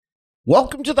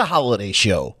Welcome to the Holiday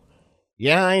Show.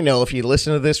 Yeah, I know if you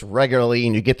listen to this regularly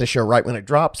and you get the show right when it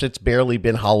drops, it's barely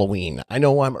been Halloween. I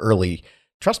know I'm early.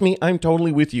 Trust me, I'm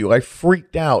totally with you. I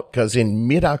freaked out because in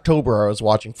mid-October I was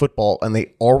watching football and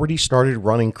they already started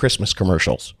running Christmas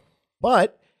commercials.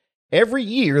 But every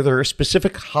year there are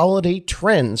specific holiday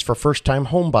trends for first-time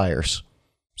homebuyers.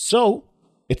 So,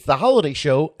 it's the Holiday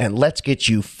Show and let's get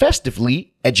you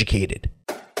festively educated.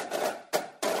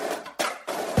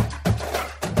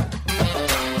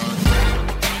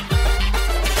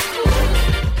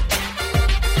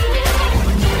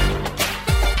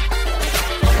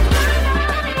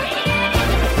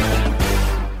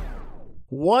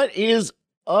 What is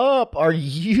up? Are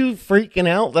you freaking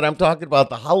out that I'm talking about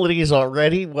the holidays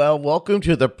already? Well, welcome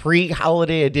to the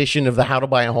pre-holiday edition of the How to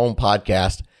Buy a Home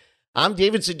podcast. I'm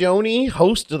David Sidoni,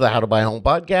 host of the How to Buy a Home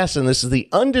podcast, and this is the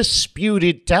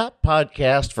undisputed top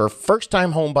podcast for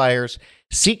first-time home buyers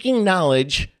seeking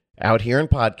knowledge out here in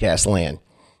podcast land.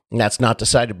 And that's not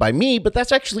decided by me, but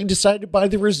that's actually decided by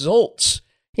the results.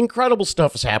 Incredible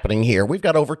stuff is happening here. We've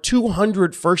got over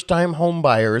 200 first-time home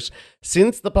buyers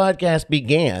since the podcast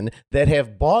began that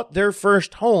have bought their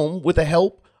first home with the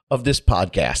help of this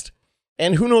podcast.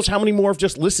 And who knows how many more have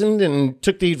just listened and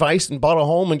took the advice and bought a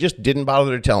home and just didn't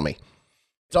bother to tell me.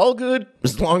 It's all good.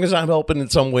 As long as I'm helping in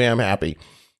some way, I'm happy.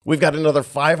 We've got another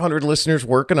 500 listeners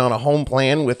working on a home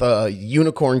plan with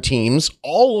unicorn teams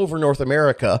all over North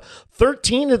America.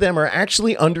 13 of them are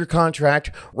actually under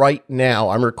contract right now.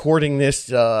 I'm recording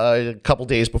this a couple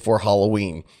days before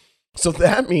Halloween. So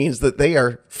that means that they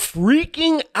are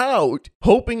freaking out,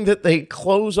 hoping that they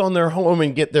close on their home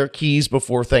and get their keys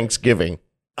before Thanksgiving.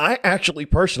 I actually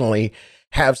personally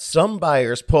have some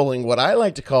buyers pulling what I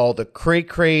like to call the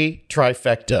cray-cray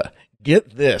trifecta.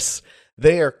 Get this.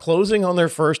 They are closing on their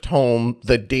first home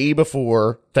the day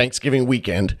before Thanksgiving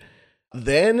weekend.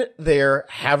 Then they're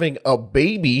having a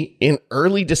baby in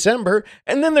early December,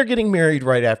 and then they're getting married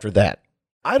right after that.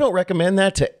 I don't recommend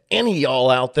that to any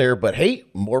y'all out there, but hey,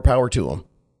 more power to them.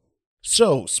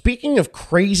 So, speaking of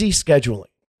crazy scheduling,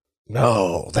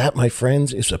 no, that, my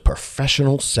friends, is a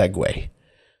professional segue.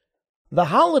 The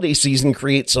holiday season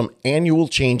creates some annual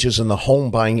changes in the home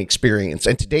buying experience,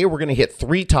 and today we're going to hit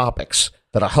 3 topics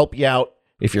that'll help you out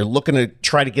if you're looking to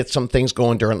try to get some things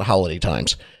going during the holiday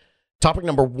times. Topic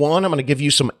number 1, I'm going to give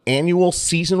you some annual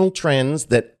seasonal trends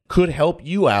that could help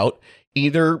you out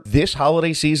either this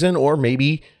holiday season or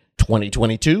maybe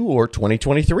 2022 or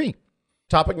 2023.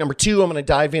 Topic number 2, I'm going to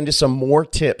dive into some more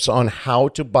tips on how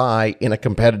to buy in a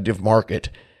competitive market.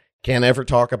 Can't ever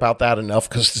talk about that enough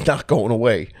because it's not going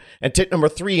away. And tip number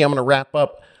 3, I'm going to wrap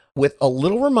up with a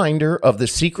little reminder of the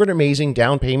secret amazing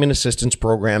down payment assistance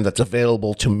program that's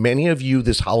available to many of you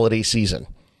this holiday season.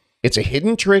 It's a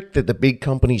hidden trick that the big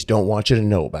companies don't want you to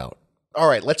know about. All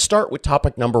right, let's start with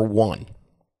topic number 1.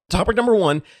 Topic number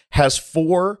 1 has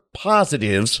 4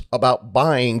 positives about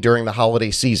buying during the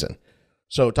holiday season.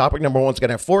 So topic number 1 is going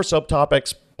to have 4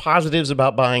 subtopics, positives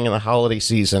about buying in the holiday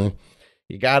season.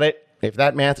 You got it? If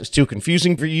that math is too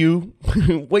confusing for you,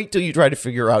 wait till you try to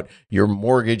figure out your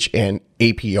mortgage and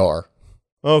APR.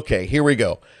 Okay, here we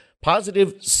go.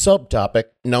 Positive subtopic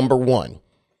number 1,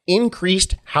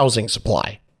 increased housing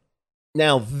supply.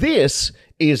 Now, this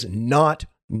is not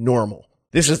normal.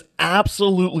 This is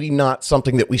absolutely not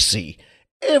something that we see.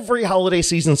 Every holiday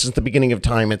season since the beginning of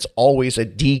time, it's always a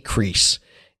decrease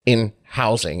in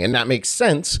housing. And that makes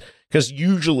sense because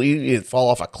usually it fall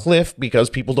off a cliff because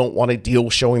people don't want to deal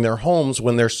with showing their homes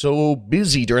when they're so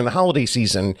busy during the holiday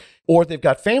season, or they've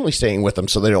got family staying with them,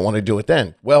 so they don't want to do it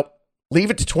then. Well,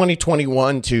 leave it to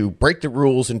 2021 to break the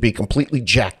rules and be completely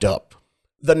jacked up.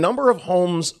 The number of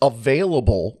homes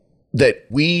available that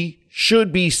we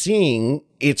should be seeing,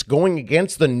 it's going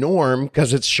against the norm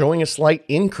because it's showing a slight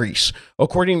increase.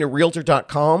 According to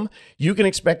Realtor.com, you can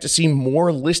expect to see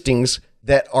more listings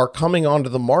that are coming onto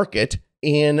the market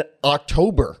in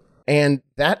October. And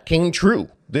that came true.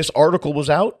 This article was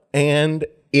out and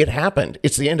it happened.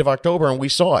 It's the end of October and we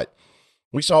saw it.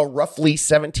 We saw roughly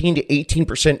 17 to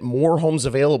 18% more homes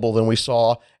available than we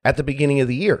saw at the beginning of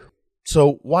the year.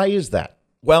 So why is that?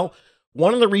 Well,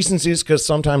 one of the reasons is because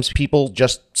sometimes people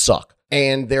just suck.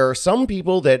 And there are some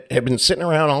people that have been sitting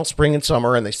around all spring and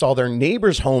summer and they saw their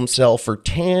neighbor's home sell for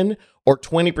 10 or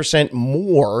 20%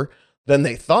 more than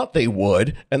they thought they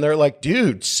would. And they're like,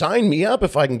 dude, sign me up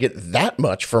if I can get that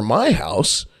much for my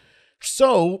house.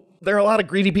 So there are a lot of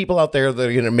greedy people out there that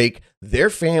are going to make their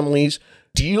families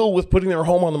deal with putting their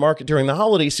home on the market during the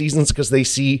holiday seasons because they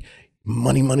see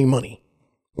money, money, money.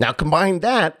 Now, combine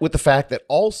that with the fact that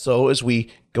also as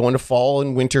we go into fall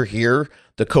and winter here,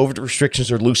 the COVID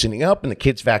restrictions are loosening up and the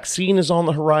kids' vaccine is on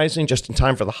the horizon just in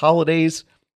time for the holidays.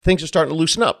 things are starting to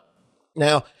loosen up.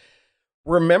 Now,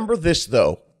 remember this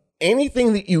though.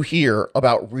 Anything that you hear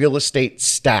about real estate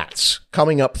stats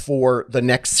coming up for the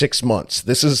next 6 months,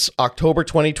 this is October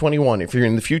 2021. If you're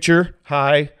in the future,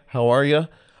 hi, how are you?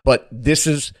 But this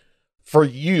is for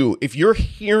you. If you're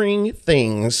hearing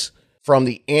things from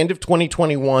the end of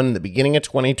 2021, the beginning of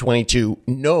 2022,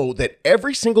 know that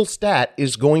every single stat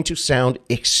is going to sound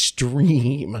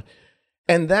extreme.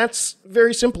 And that's a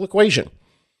very simple equation.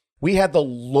 We had the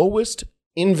lowest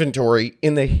inventory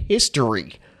in the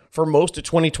history for most of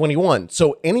 2021.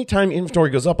 So anytime inventory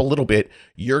goes up a little bit,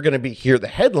 you're going to hear the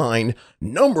headline,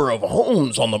 number of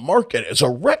homes on the market is a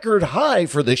record high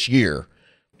for this year.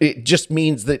 It just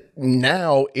means that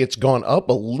now it's gone up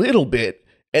a little bit,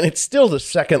 and it's still the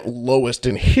second lowest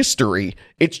in history.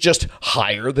 It's just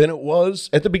higher than it was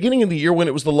at the beginning of the year when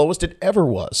it was the lowest it ever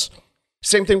was.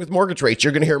 Same thing with mortgage rates.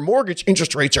 You're going to hear mortgage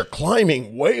interest rates are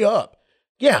climbing way up.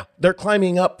 Yeah, they're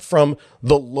climbing up from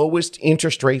the lowest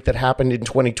interest rate that happened in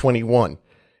 2021.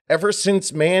 Ever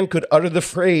since man could utter the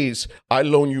phrase, I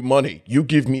loan you money, you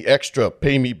give me extra,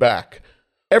 pay me back.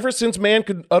 Ever since man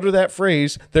could utter that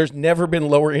phrase, there's never been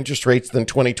lower interest rates than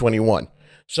 2021.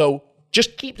 So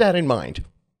just keep that in mind.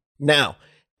 Now,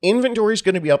 inventory is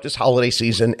going to be up this holiday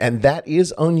season, and that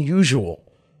is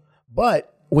unusual.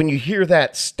 But when you hear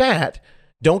that stat,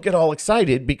 don't get all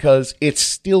excited because it's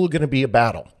still going to be a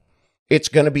battle. It's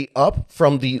going to be up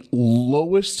from the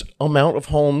lowest amount of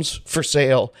homes for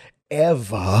sale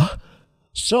ever.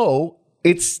 So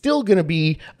it's still going to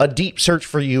be a deep search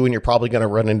for you, and you're probably going to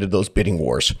run into those bidding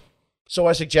wars. So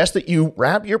I suggest that you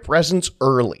wrap your presents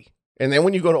early. And then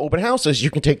when you go to open houses, you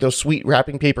can take those sweet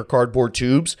wrapping paper cardboard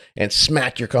tubes and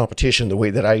smack your competition the way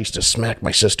that I used to smack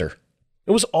my sister.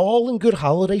 It was all in good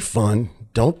holiday fun.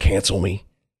 Don't cancel me.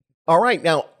 All right,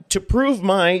 now, to prove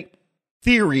my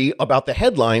theory about the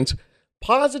headlines,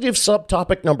 positive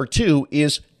subtopic number 2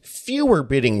 is fewer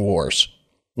bidding wars.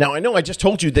 Now, I know I just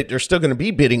told you that there's still going to be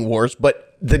bidding wars,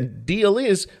 but the deal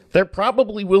is there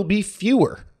probably will be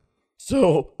fewer.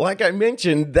 So, like I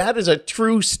mentioned, that is a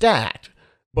true stat,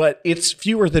 but it's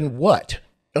fewer than what?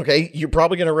 Okay, you're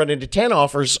probably going to run into 10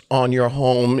 offers on your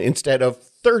home instead of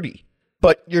 30,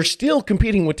 but you're still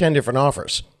competing with 10 different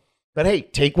offers. But hey,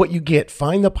 take what you get.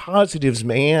 Find the positives,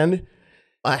 man.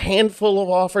 A handful of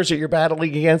offers that you're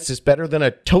battling against is better than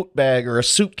a tote bag or a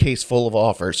suitcase full of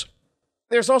offers.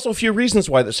 There's also a few reasons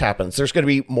why this happens. There's going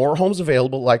to be more homes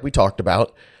available, like we talked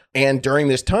about. And during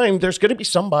this time, there's going to be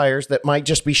some buyers that might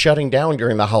just be shutting down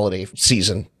during the holiday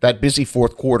season, that busy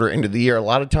fourth quarter into the year. A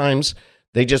lot of times,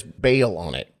 they just bail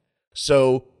on it.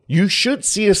 So you should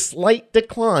see a slight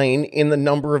decline in the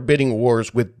number of bidding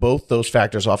wars with both those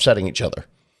factors offsetting each other.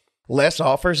 Less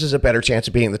offers is a better chance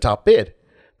of being the top bid.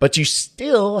 But you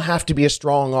still have to be a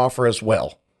strong offer as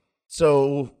well.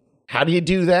 So how do you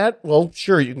do that? Well,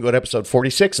 sure, you can go to episode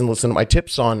 46 and listen to my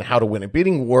tips on how to win a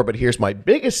bidding war. But here's my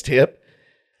biggest tip.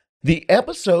 The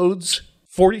episodes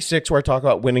 46 where I talk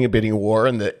about winning a bidding war,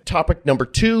 and the topic number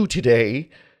 2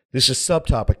 today, this is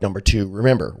subtopic number 2.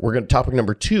 Remember, we're going to topic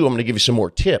number 2. I'm going to give you some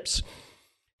more tips.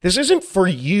 This isn't for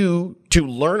you to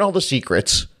learn all the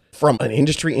secrets from an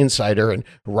industry insider and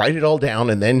write it all down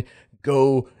and then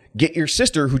go get your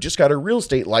sister who just got her real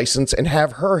estate license and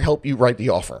have her help you write the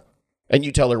offer. And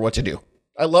you tell her what to do.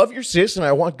 I love your sis and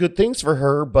I want good things for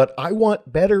her, but I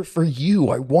want better for you.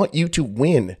 I want you to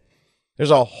win.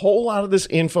 There's a whole lot of this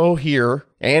info here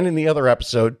and in the other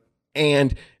episode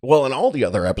and, well, in all the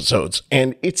other episodes.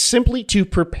 And it's simply to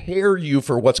prepare you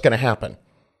for what's going to happen.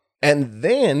 And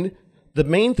then the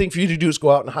main thing for you to do is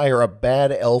go out and hire a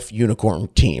bad elf unicorn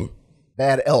team.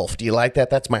 Bad elf. Do you like that?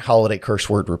 That's my holiday curse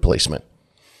word replacement.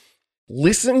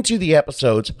 Listen to the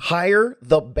episodes, hire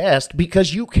the best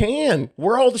because you can.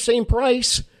 We're all the same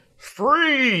price.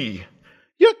 Free.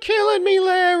 You're killing me,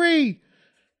 Larry.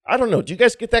 I don't know. Do you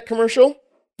guys get that commercial?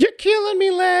 You're killing me,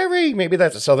 Larry. Maybe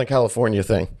that's a Southern California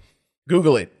thing.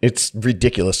 Google it. It's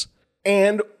ridiculous.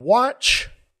 And watch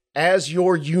as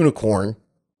your unicorn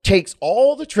takes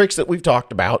all the tricks that we've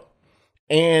talked about,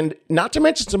 and not to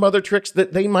mention some other tricks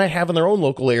that they might have in their own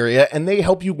local area, and they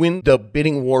help you win the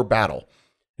bidding war battle.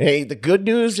 Hey, the good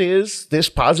news is this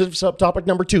positive subtopic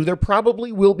number 2, there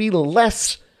probably will be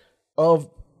less of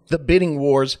the bidding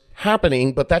wars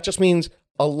happening, but that just means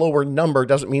a lower number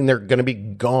doesn't mean they're going to be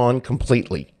gone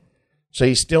completely. So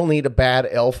you still need a bad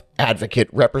elf advocate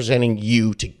representing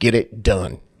you to get it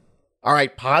done. All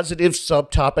right, positive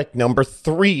subtopic number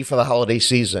 3 for the holiday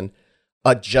season,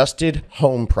 adjusted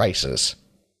home prices.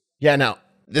 Yeah, now,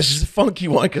 this is a funky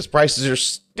one because prices are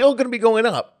still going to be going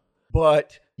up,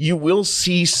 but you will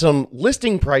see some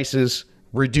listing prices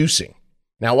reducing.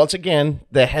 Now, once again,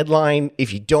 the headline,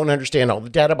 if you don't understand all the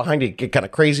data behind it, get kind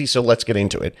of crazy, so let's get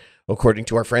into it. According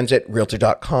to our friends at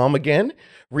Realtor.com again,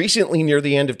 recently near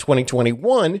the end of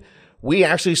 2021, we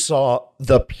actually saw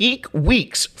the peak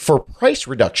weeks for price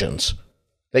reductions.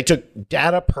 They took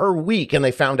data per week and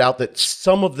they found out that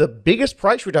some of the biggest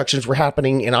price reductions were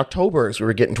happening in October as we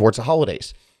were getting towards the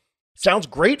holidays. Sounds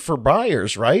great for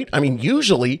buyers, right? I mean,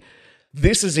 usually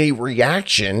this is a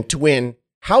reaction to when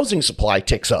housing supply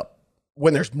ticks up.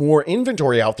 When there's more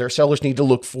inventory out there, sellers need to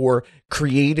look for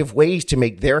creative ways to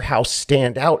make their house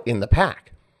stand out in the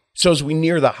pack. So as we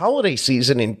near the holiday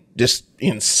season in this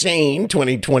insane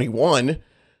 2021,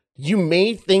 you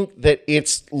may think that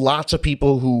it's lots of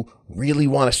people who really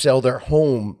want to sell their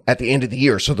home at the end of the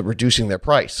year, so they're reducing their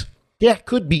price. Yeah, it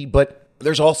could be, but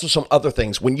there's also some other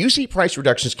things. When you see price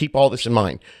reductions, keep all this in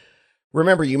mind.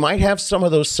 Remember, you might have some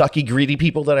of those sucky, greedy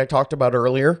people that I talked about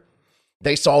earlier.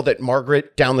 They saw that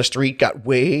Margaret down the street got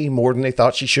way more than they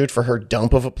thought she should for her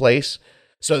dump of a place.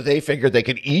 So they figured they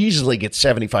could easily get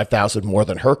 $75,000 more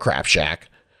than her crap shack.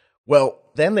 Well,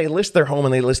 then they list their home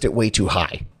and they list it way too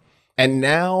high. And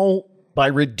now by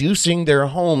reducing their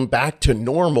home back to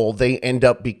normal, they end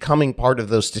up becoming part of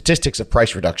those statistics of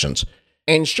price reductions.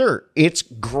 And sure, it's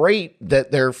great that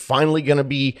they're finally going to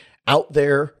be out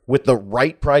there with the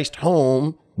right priced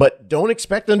home, but don't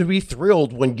expect them to be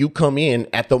thrilled when you come in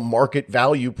at the market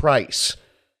value price,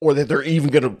 or that they're even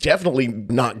going to definitely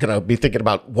not going to be thinking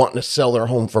about wanting to sell their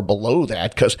home for below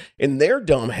that, because in their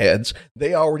dumb heads,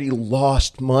 they already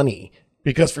lost money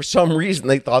because for some reason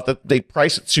they thought that they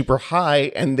priced it super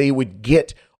high and they would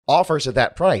get offers at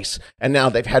that price. And now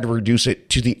they've had to reduce it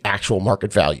to the actual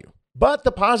market value. But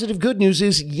the positive good news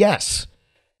is, yes,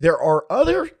 there are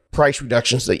other price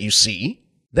reductions that you see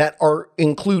that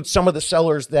include some of the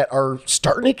sellers that are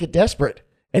starting to get desperate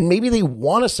and maybe they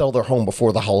want to sell their home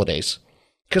before the holidays.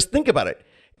 Because think about it.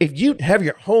 If you have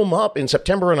your home up in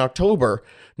September and October,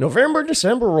 November,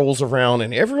 December rolls around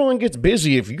and everyone gets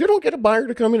busy. If you don't get a buyer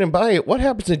to come in and buy it, what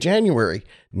happens in January?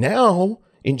 Now,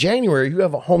 in January, you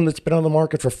have a home that's been on the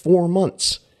market for 4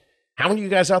 months. How many of you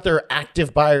guys out there are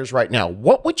active buyers right now?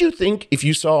 What would you think if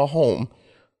you saw a home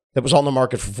that was on the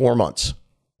market for 4 months?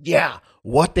 Yeah,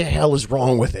 what the hell is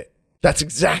wrong with it? That's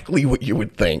exactly what you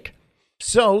would think.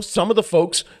 So some of the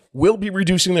folks will be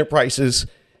reducing their prices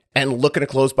and looking to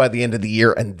close by the end of the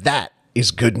year, and that is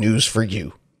good news for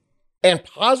you. And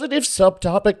positive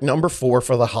subtopic number 4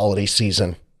 for the holiday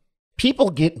season.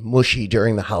 People get mushy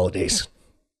during the holidays.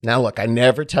 Now look, I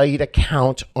never tell you to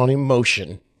count on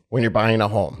emotion when you're buying a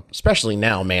home, especially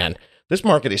now, man. This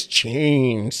market has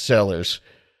changed sellers.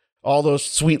 All those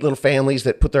sweet little families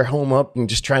that put their home up and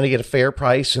just trying to get a fair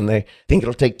price, and they think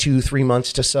it'll take 2-3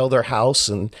 months to sell their house,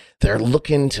 and they're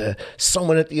looking to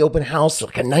someone at the open house,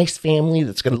 like a nice family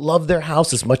that's going to love their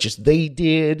house as much as they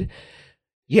did.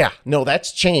 Yeah, no,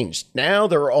 that's changed. Now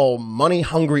they're all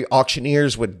money-hungry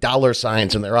auctioneers with dollar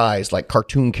signs in their eyes like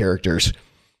cartoon characters,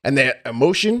 and that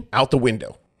emotion out the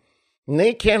window. And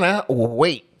they cannot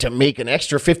wait to make an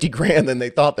extra 50 grand than they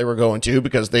thought they were going to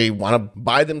because they want to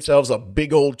buy themselves a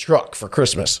big old truck for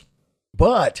Christmas.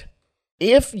 But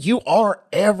if you are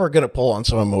ever going to pull on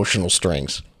some emotional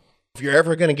strings, if you're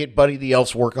ever going to get Buddy the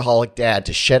Elf's workaholic dad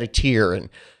to shed a tear and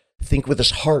think with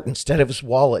his heart instead of his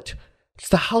wallet, it's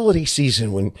the holiday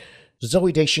season when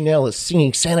Zooey Deschanel is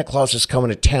singing Santa Claus is Coming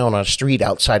to Town on a street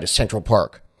outside of Central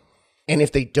Park. And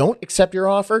if they don't accept your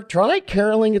offer, try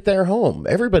caroling at their home.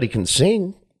 Everybody can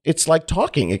sing. It's like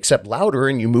talking, except louder,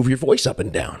 and you move your voice up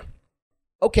and down.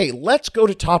 Okay, let's go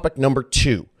to topic number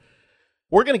 2.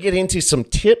 We're going to get into some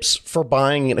tips for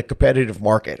buying in a competitive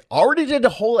market. Already did a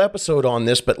whole episode on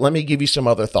this, but let me give you some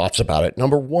other thoughts about it.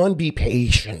 Number 1, be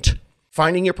patient.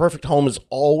 Finding your perfect home is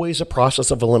always a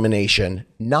process of elimination,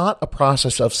 not a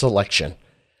process of selection.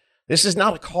 This is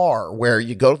not a car where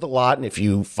you go to the lot and if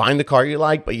you find the car you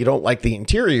like, but you don't like the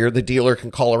interior, the dealer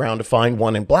can call around to find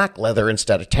one in black leather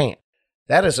instead of tan.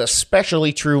 That is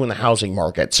especially true in the housing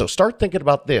market. So start thinking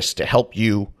about this to help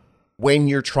you when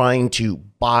you're trying to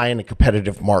buy in a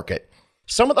competitive market.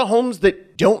 Some of the homes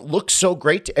that don't look so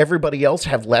great to everybody else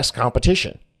have less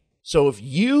competition. So if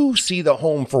you see the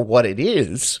home for what it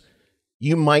is,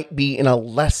 you might be in a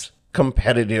less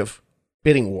competitive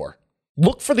bidding war.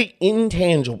 Look for the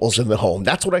intangibles in the home.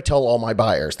 That's what I tell all my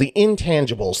buyers. The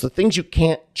intangibles, the things you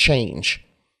can't change.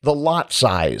 The lot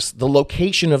size, the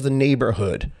location of the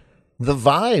neighborhood, the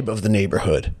vibe of the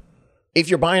neighborhood. If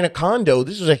you're buying a condo,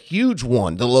 this is a huge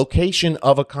one. The location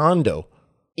of a condo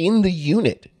in the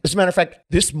unit. As a matter of fact,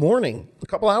 this morning, a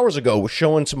couple hours ago, was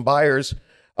showing some buyers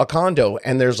a condo,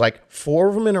 and there's like 4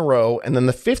 of them in a row. And then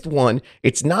the 5th one,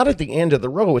 it's not at the end of the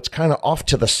row. It's kind of off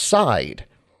to the side.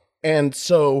 And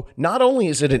so not only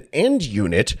is it an end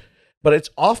unit, but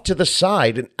it's off to the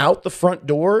side, and out the front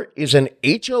door is an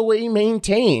HOA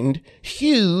maintained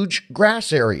huge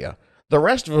grass area. The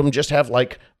rest of them just have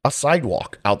like a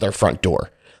sidewalk out their front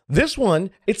door. This one,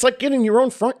 it's like getting your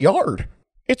own front yard.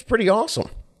 It's pretty awesome.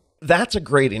 That's a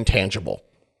great intangible.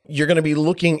 You're going to be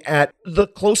looking at the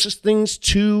closest things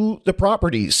to the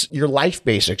properties, your life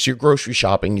basics, your grocery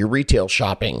shopping, your retail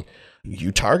shopping.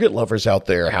 You Target lovers out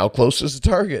there, how close is the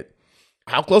Target?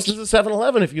 How close is the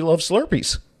 7-Eleven if you love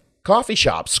Slurpees? Coffee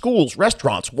shops, schools,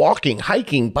 restaurants, walking,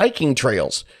 hiking, biking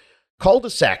trails,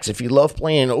 cul-de-sacs if you love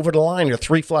playing over the line or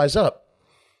three flies up.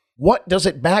 What does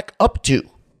it back up to?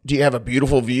 Do you have a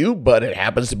beautiful view, but it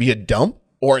happens to be a dump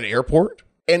or an airport?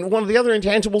 And one of the other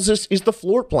intangibles is the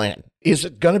floor plan. Is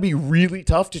it going to be really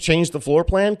tough to change the floor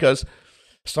plan? Because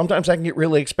sometimes that can get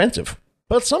really expensive,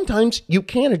 but sometimes you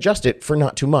can adjust it for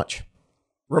not too much.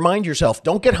 Remind yourself,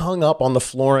 don't get hung up on the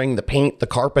flooring, the paint, the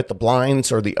carpet, the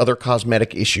blinds, or the other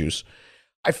cosmetic issues.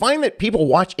 I find that people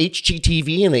watch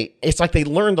HGTV and it's like they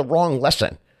learn the wrong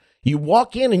lesson. You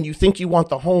walk in and you think you want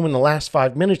the home in the last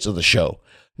 5 minutes of the show.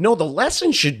 No, the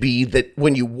lesson should be that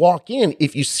when you walk in,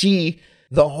 if you see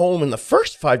the home in the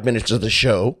first 5 minutes of the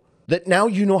show, that now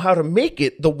you know how to make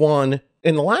it the one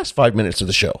in the last 5 minutes of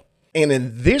the show. And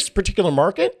in this particular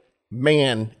market,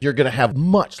 man, you're going to have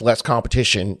much less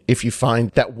competition if you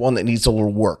find that one that needs a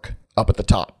little work up at the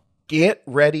top. Get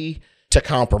ready to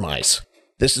compromise.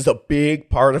 This is a big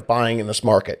part of buying in this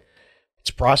market. It's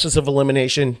a process of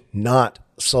elimination, not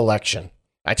selection.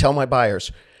 I tell my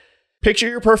buyers, picture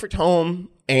your perfect home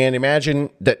and imagine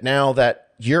that now that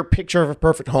your picture of a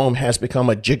perfect home has become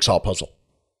a jigsaw puzzle.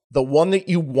 The one that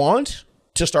you want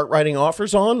to start writing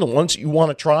offers on, the ones that you want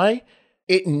to try,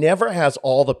 it never has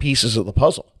all the pieces of the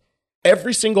puzzle.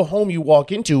 Every single home you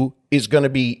walk into is going to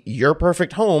be your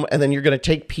perfect home, and then you're going to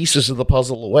take pieces of the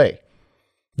puzzle away.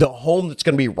 The home that's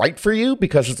going to be right for you,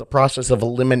 because it's a process of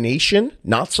elimination,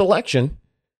 not selection,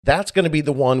 that's going to be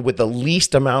the one with the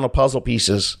least amount of puzzle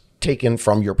pieces taken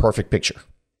from your perfect picture.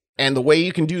 And the way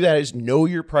you can do that is know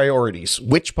your priorities.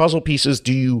 Which puzzle pieces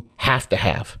do you have to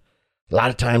have? A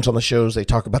lot of times on the shows, they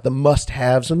talk about the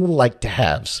must-haves and the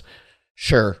like-to-haves.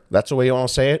 Sure, that's the way you want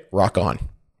to say it. Rock on.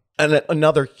 And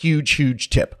another huge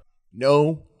tip,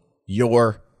 know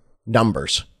your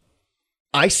numbers.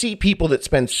 I see people that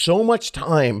spend so much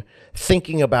time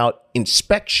thinking about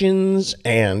inspections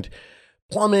and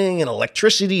plumbing and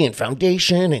electricity and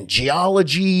foundation and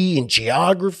geology and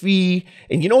geography.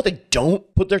 And you know what they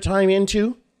don't put their time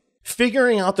into?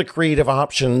 Figuring out the creative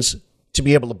options to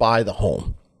be able to buy the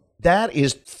home. That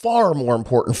is far more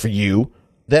important for you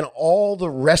than all the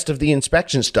rest of the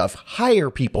inspection stuff. Hire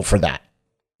people for that.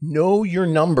 Know your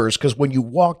numbers, because when you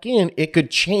walk in, it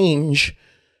could change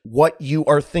what you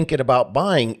are thinking about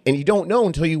buying, and you don't know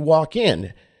until you walk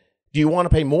in. Do you want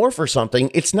to pay more for something?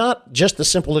 It's not just the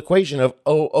simple equation of,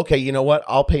 oh, okay, you know what?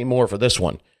 I'll pay more for this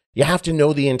one. You have to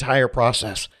know the entire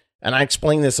process. And I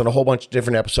explain this in a whole bunch of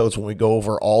different episodes when we go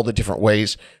over all the different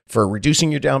ways for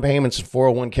reducing your down payments and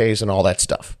 401ks and all that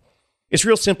stuff. It's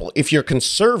real simple. If you're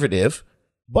conservative,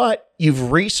 but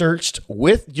you've researched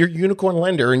with your unicorn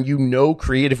lender and you know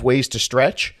creative ways to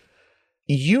stretch,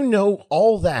 you know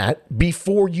all that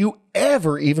before you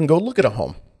ever even go look at a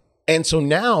home. And so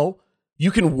now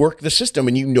you can work the system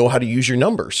and you know how to use your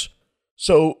numbers.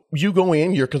 So you go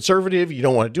in, you're conservative, you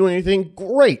don't want to do anything,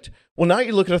 great. Well, now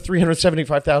you look at a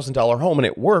 $375,000 home and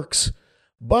it works,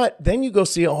 but then you go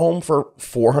see a home for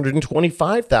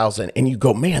 $425,000 and you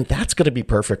go, man, that's going to be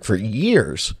perfect for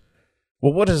years.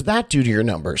 Well, what does that do to your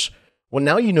numbers? Well,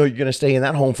 now you know you're going to stay in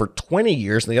that home for 20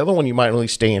 years, and the other one you might only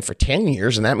stay in for 10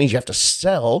 years, and that means you have to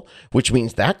sell, which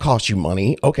means that costs you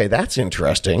money. Okay, that's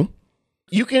interesting.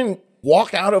 You can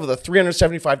walk out of the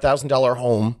 $375,000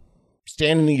 home,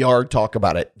 stand in the yard, talk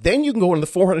about it. Then you can go into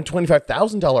the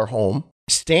 $425,000 home,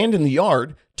 stand in the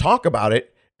yard, talk about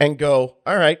it, and go,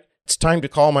 all right, it's time to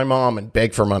call my mom and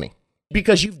beg for money.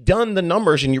 Because you've done the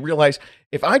numbers and you realize,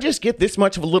 if I just get this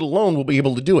much of a little loan, we'll be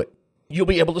able to do it. You'll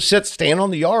be able to stand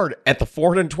on the yard at the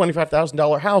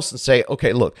 $425,000 house and say,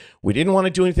 okay, look, we didn't want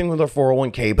to do anything with our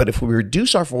 401k, but if we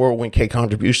reduce our 401k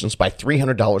contributions by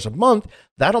 $300 a month,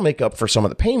 that'll make up for some of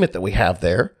the payment that we have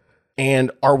there.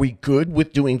 And are we good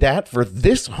with doing that for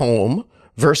this home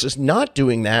versus not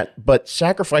doing that, but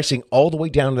sacrificing all the way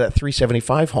down to that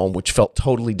 375 home, which felt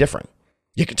totally different?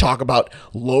 You could talk about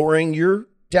lowering your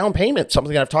down payment,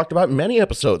 something I've talked about in many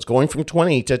episodes, going from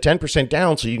 20 to 10%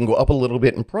 down so you can go up a little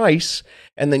bit in price,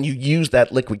 and then you use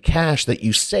that liquid cash that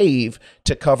you save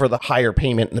to cover the higher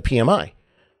payment in the PMI.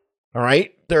 All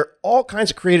right. There are all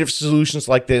kinds of creative solutions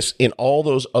like this in all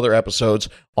those other episodes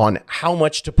on how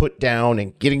much to put down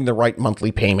and getting the right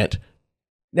monthly payment.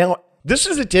 Now, this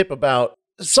is a tip about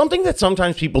something that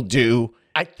sometimes people do.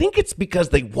 I think it's because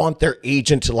they want their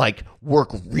agent to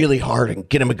work really hard and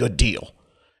get them a good deal.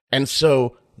 And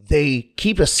so they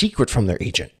keep a secret from their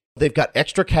agent. They've got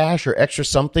extra cash or extra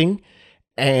something,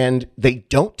 and they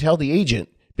don't tell the agent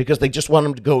because they just want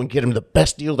them to go and get them the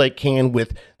best deal they can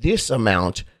with this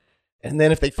amount. And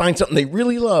then if they find something they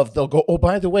really love, they'll go, oh,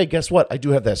 by the way, guess what? I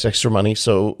do have that extra money,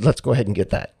 so let's go ahead and get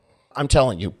that. I'm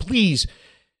telling you, please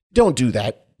don't do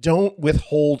that. Don't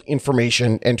withhold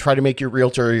information and try to make your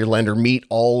realtor or your lender meet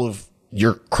all of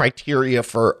your criteria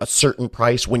for a certain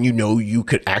price when you know you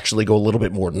could actually go a little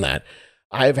bit more than that.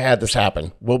 I've had this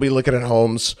happen. We'll be looking at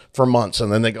homes for months,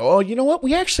 and then they go, oh, you know what?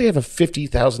 We actually have a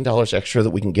 $50,000 extra that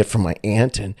we can get from my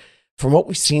aunt, and from what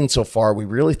we've seen so far, we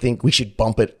really think we should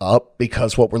bump it up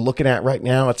because what we're looking at right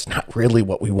now, it's not really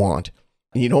what we want.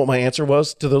 And you know what my answer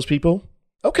was to those people?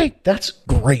 Okay, that's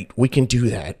great. We can do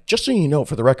that. Just so you know,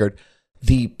 for the record,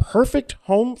 the perfect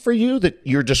home for you that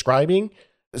you're describing,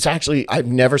 it's actually, I've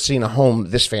never seen a home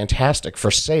this fantastic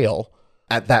for sale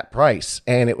at that price.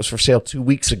 And it was for sale 2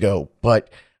 weeks ago, but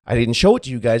I didn't show it to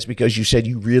you guys because you said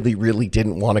you really, really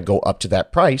didn't want to go up to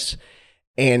that price.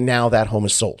 And now that home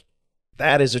is sold.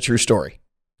 That is a true story.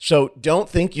 So don't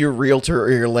think your realtor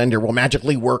or your lender will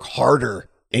magically work harder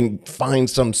and find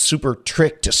some super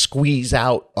trick to squeeze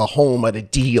out a home at a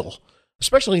deal,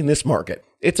 especially in this market.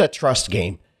 It's a trust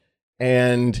game.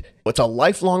 And it's a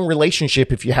lifelong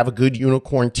relationship. If you have a good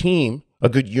unicorn team, a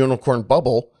good unicorn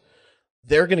bubble,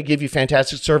 they're going to give you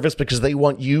fantastic service because they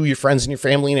want you, your friends and your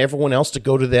family and everyone else to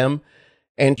go to them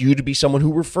and you to be someone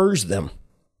who refers them.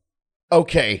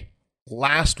 Okay,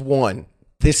 last one.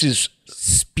 This is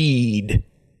speed.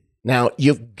 Now,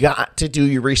 you've got to do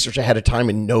your research ahead of time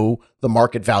and know the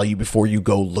market value before you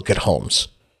go look at homes.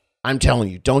 I'm telling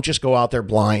you, don't just go out there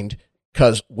blind,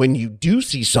 because when you do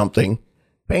see something,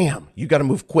 bam, you got to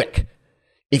move quick.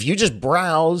 If you just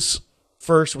browse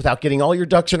first without getting all your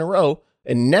ducks in a row,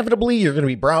 inevitably you're going to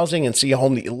be browsing and see a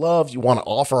home that you love. You want to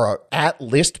offer an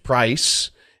at-list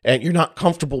price, and you're not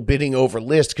comfortable bidding over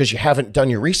list because you haven't done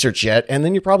your research yet, and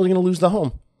then you're probably going to lose the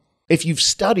home. If you've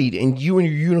studied and you and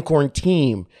your unicorn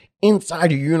team inside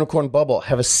your unicorn bubble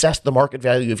have assessed the market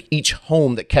value of each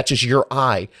home that catches your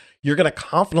eye, you're going to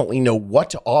confidently know what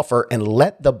to offer and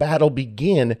let the battle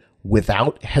begin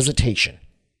without hesitation.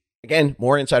 Again,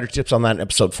 more insider tips on that in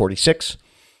episode 46.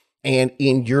 And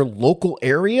in your local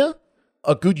area,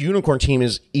 a good unicorn team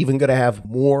is even going to have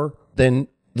more than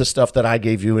the stuff that I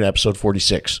gave you in episode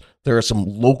 46. There are some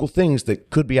local things that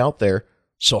could be out there,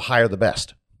 so hire the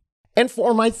best. And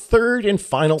for my third and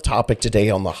final topic today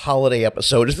on the holiday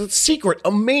episode is the secret,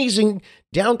 amazing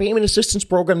down payment assistance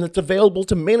program that's available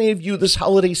to many of you this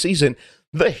holiday season.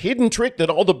 The hidden trick that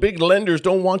all the big lenders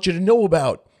don't want you to know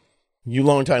about. You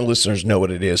longtime listeners know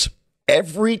what it is.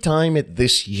 Every time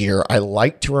this year, I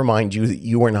like to remind you that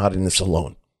you are not in this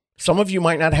alone. Some of you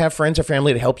might not have friends or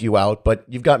family to help you out, but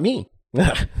you've got me.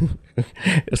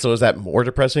 So is that more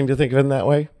depressing to think of it in that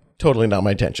way? Totally not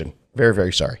my intention. Very,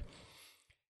 very sorry.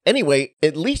 Anyway,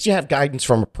 at least you have guidance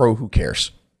from a pro who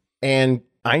cares. And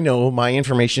I know my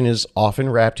information is often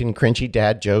wrapped in cringy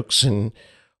dad jokes and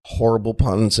horrible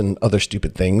puns and other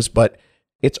stupid things, but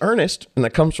it's earnest and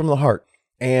it comes from the heart.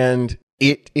 And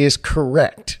it is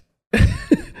correct.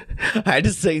 I had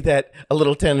to say that a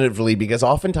little tentatively because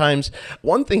oftentimes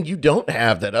one thing you don't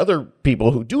have that other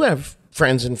people who do have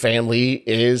friends and family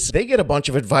is they get a bunch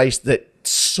of advice that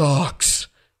sucks,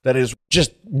 that is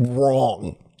just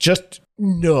wrong. Just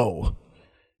no.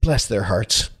 Bless their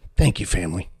hearts. Thank you,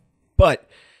 family. But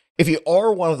if you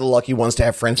are one of the lucky ones to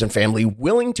have friends and family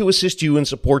willing to assist you and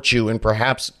support you and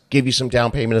perhaps give you some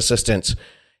down payment assistance,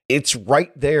 it's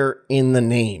right there in the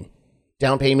name.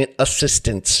 Down payment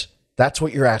assistance. That's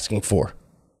what you're asking for.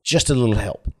 Just a little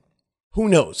help. Who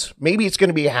knows? Maybe it's going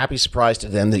to be a happy surprise to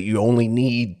them that you only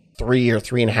need 3 or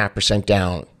 3.5%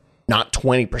 down, not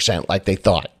 20% like they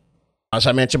thought. As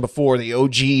I mentioned before, the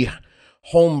OG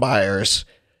home buyers,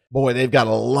 boy, they've got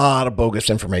a lot of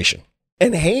bogus information.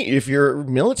 And hey, if you're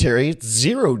military, it's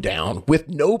 0 down with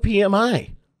no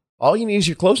PMI. All you need is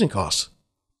your closing costs.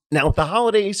 Now, with the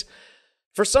holidays,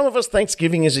 for some of us,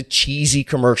 Thanksgiving is a cheesy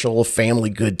commercial of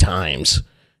family good times.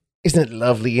 Isn't it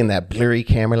lovely in that blurry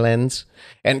camera lens?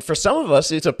 And for some of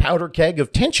us, it's a powder keg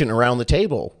of tension around the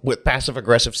table with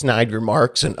passive-aggressive snide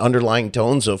remarks and underlying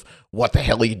tones of what the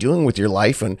hell are you doing with your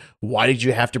life and why did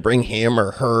you have to bring him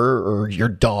or her or your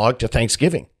dog to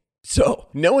Thanksgiving? So,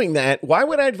 knowing that, why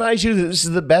would I advise you that this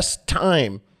is the best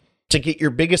time to get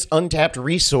your biggest untapped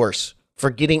resource for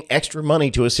getting extra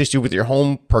money to assist you with your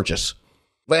home purchase?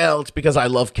 Well, it's because I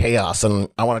love chaos and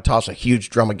I want to toss a huge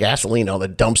drum of gasoline on the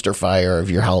dumpster fire of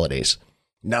your holidays.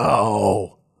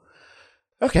 No.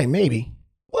 Okay, maybe.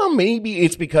 Well, maybe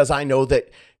it's because I know that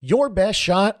your best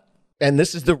shot, and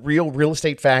this is the real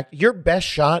estate fact, your best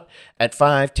shot at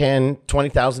 $5,000, $10,000,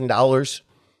 $20,000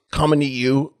 coming to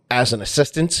you as an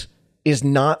assistance is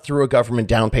not through a government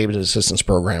down payment assistance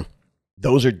program.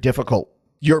 Those are difficult.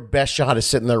 Your best shot is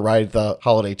sitting there right at the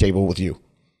holiday table with you.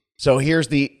 So here's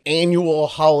the annual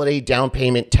holiday down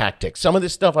payment tactic. Some of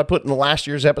this stuff I put in the last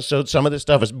year's episode. Some of this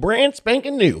stuff is brand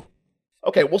spanking new.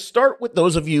 Okay, we'll start with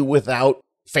those of you without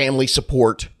family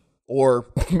support, or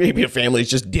maybe a family is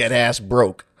just dead ass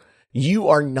broke. You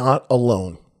are not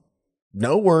alone.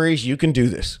 No worries, you can do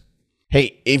this.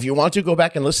 Hey, if you want to go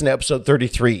back and listen to episode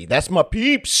 33, that's my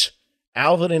peeps,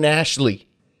 Alvin and Ashley.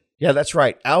 Yeah, that's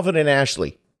right, Alvin and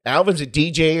Ashley. Alvin's a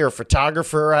DJ or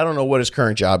photographer. I don't know what his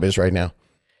current job is right now.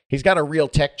 He's got a real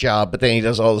tech job, but then he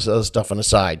does all this other stuff on the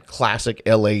side. Classic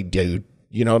LA dude.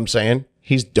 You know what I'm saying?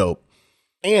 He's dope.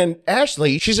 And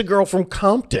Ashley, she's a girl from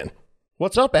Compton.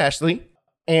 What's up, Ashley?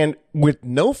 And with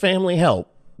no family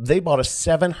help, they bought a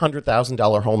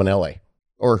 $700,000 home in LA,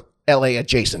 or LA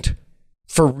adjacent,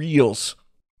 for reals.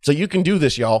 So you can do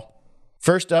this, y'all.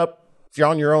 First up, if you're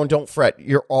on your own, don't fret.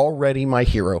 You're already my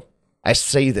hero. I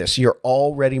say this, you're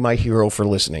already my hero for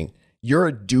listening. You're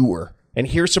a doer. And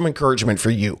here's some encouragement for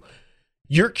you.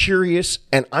 You're curious,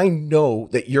 and I know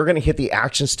that you're going to hit the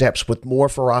action steps with more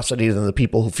ferocity than the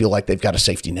people who feel like they've got a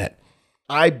safety net.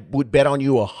 I would bet on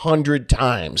you 100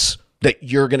 times that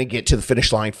you're going to get to the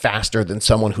finish line faster than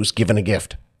someone who's given a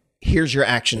gift. Here's your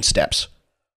action steps.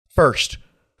 First,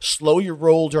 slow your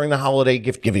roll during the holiday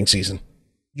gift giving season.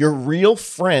 Your real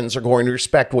friends are going to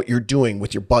respect what you're doing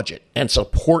with your budget and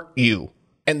support you,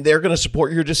 and they're going to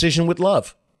support your decision with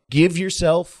love. Give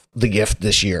yourself the gift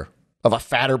this year of a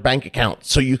fatter bank account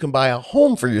so you can buy a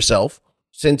home for yourself,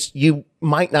 since you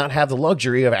might not have the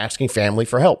luxury of asking family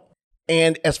for help.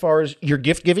 And as far as your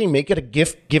gift giving, make it a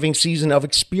gift giving season of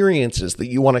experiences that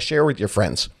you want to share with your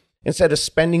friends. Instead of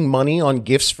spending money on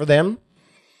gifts for them,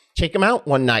 take them out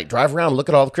one night, drive around, look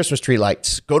at all the Christmas tree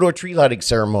lights, go to a tree lighting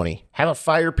ceremony, have a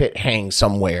fire pit hang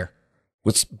somewhere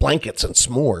with blankets and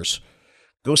s'mores.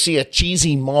 Go see a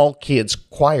cheesy mall kids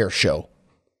choir show.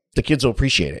 The kids will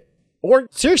appreciate it. Or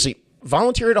seriously,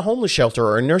 volunteer at a homeless shelter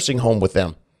or a nursing home with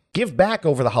them. Give back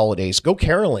over the holidays. Go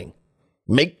caroling.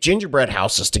 Make gingerbread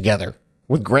houses together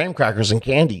with graham crackers and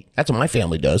candy. That's what my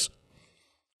family does.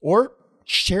 Or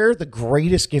share the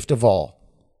greatest gift of all.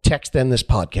 Text them this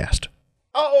podcast.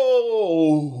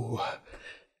 Oh,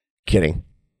 kidding.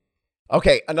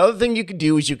 Okay, another thing you can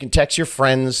do is you can text your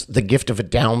friends the gift of a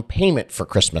down payment for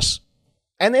Christmas.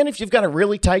 And then if you've got a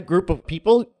really tight group of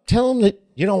people, tell them that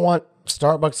you don't want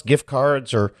Starbucks gift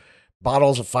cards or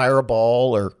bottles of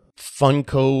Fireball or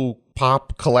Funko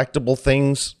Pop collectible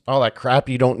things, all that crap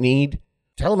you don't need.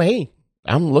 Tell them, hey,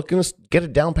 I'm looking to get a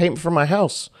down payment for my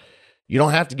house. You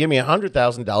don't have to give me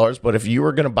 $100,000, but if you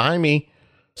were going to buy me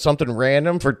something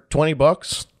random for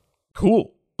 $20,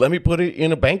 cool. Let me put it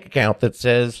in a bank account that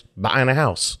says buying a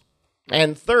house.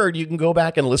 And third, you can go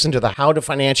back and listen to the How to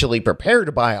Financially Prepare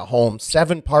to Buy a Home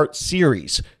 7-part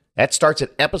series. That starts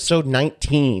at episode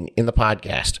 19 in the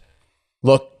podcast.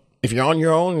 Look, if you're on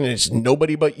your own and it's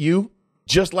nobody but you,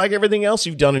 just like everything else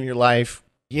you've done in your life,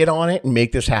 get on it and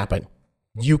make this happen.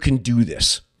 You can do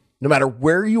this. No matter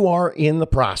where you are in the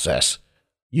process,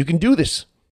 you can do this.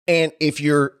 And if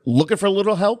you're looking for a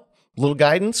little help, a little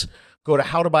guidance, go to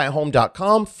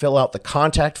howtobuyahome.com, fill out the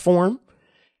contact form,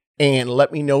 and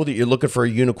let me know that you're looking for a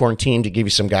unicorn team to give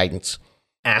you some guidance.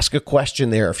 Ask a question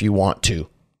there if you want to.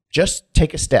 Just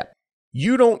take a step.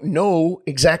 You don't know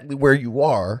exactly where you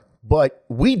are, but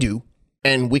we do,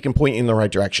 and we can point you in the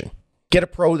right direction. Get a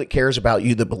pro that cares about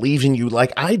you, that believes in you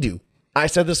like I do. I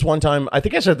said this one time, I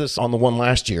think I said this on the one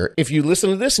last year. If you listen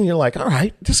to this and you're like, all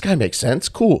right, this guy makes sense,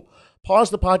 cool. Pause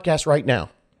the podcast right now.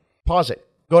 Pause it.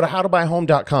 Go to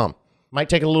howtobuyahome.com. Might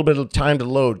take a little bit of time to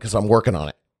load because I'm working on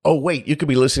it. Oh, wait, you could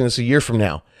be listening to this a year from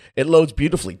now. It loads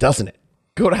beautifully, doesn't it?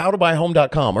 Go to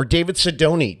howtobuyahome.com or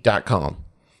davidsidoni.com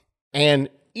and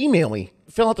email me.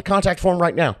 Fill out the contact form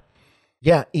right now.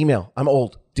 Yeah, email. I'm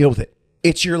old. Deal with it.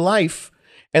 It's your life,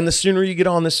 and the sooner you get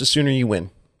on this, the sooner you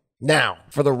win. Now,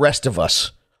 for the rest of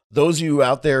us, those of you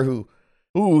out there who,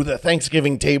 the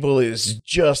Thanksgiving table is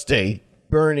just a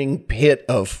burning pit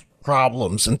of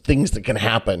problems and things that can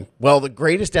happen. Well, the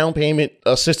greatest down payment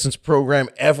assistance program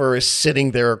ever is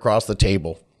sitting there across the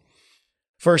table.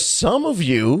 For some of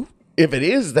you, if it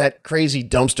is that crazy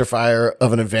dumpster fire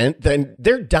of an event, then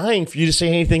they're dying for you to say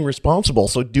anything responsible.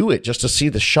 So do it just to see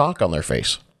the shock on their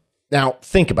face. Now,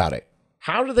 think about it.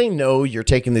 How do they know you're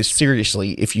taking this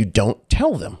seriously if you don't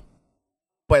tell them?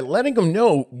 By letting them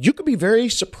know, you could be very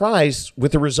surprised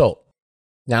with the result.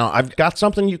 Now, I've got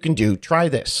something you can do. Try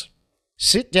this.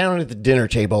 Sit down at the dinner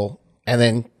table, and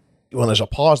then when there's a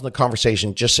pause in the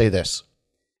conversation, just say this.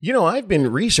 I've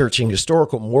been researching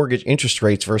historical mortgage interest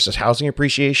rates versus housing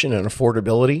appreciation and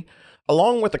affordability,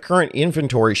 along with the current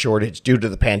inventory shortage due to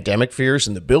the pandemic fears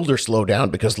and the builder slowdown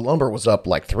because lumber was up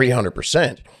like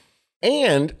 300%.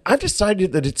 And I've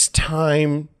decided that it's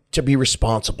time to be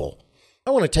responsible.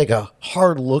 I want to take a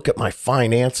hard look at my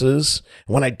finances.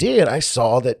 When I did, I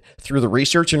saw that through the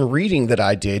research and reading that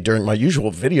I did during my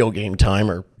usual video game time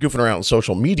or goofing around on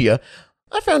social media,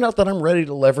 I found out that I'm ready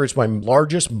to leverage my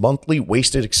largest monthly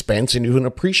wasted expense into an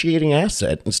appreciating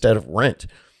asset instead of rent.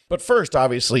 But first,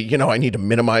 obviously, I need to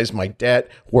minimize my debt,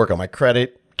 work on my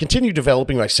credit, continue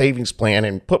developing my savings plan,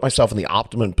 and put myself in the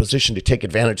optimum position to take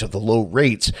advantage of the low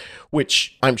rates,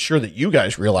 which I'm sure that you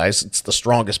guys realize it's the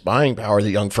strongest buying power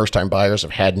that young first-time buyers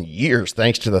have had in years,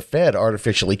 thanks to the Fed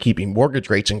artificially keeping mortgage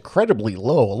rates incredibly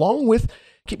low, along with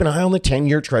keep an eye on the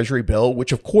 10-year Treasury bill,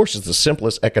 which of course is the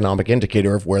simplest economic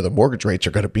indicator of where the mortgage rates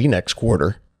are going to be next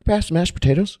quarter. Pass the mashed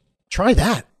potatoes? Try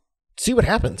that. See what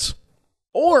happens.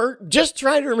 Or just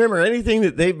try to remember anything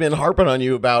that they've been harping on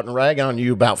you about and ragging on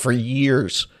you about for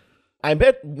years. I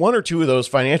bet one or two of those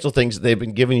financial things that they've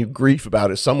been giving you grief about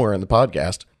is somewhere in the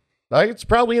podcast. It's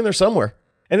probably in there somewhere.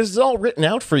 And this is all written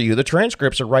out for you. The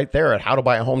transcripts are right there at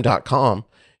howtobuyahome.com.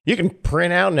 You can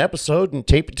print out an episode and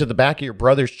tape it to the back of your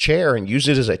brother's chair and use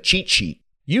it as a cheat sheet.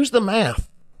 Use the math.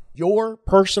 Your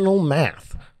personal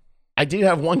math. I did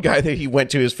have one guy that he went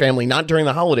to his family, not during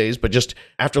the holidays, but just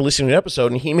after listening to an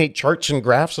episode, and he made charts and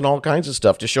graphs and all kinds of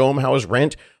stuff to show him how his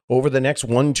rent over the next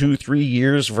 1, 2, 3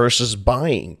 years versus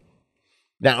buying.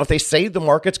 Now, if they say the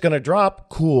market's going to drop,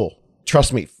 cool.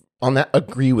 Trust me on that.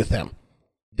 Agree with them.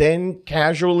 Then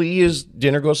casually, as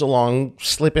dinner goes along,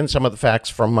 slip in some of the facts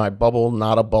from my Bubble,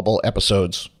 Not a Bubble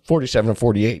episodes, 47 and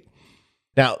 48.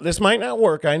 Now, this might not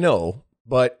work, I know,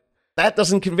 but that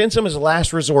doesn't convince them. As a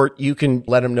last resort, you can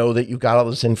let them know that you got all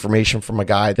this information from a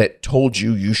guy that told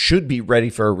you should be ready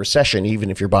for a recession, even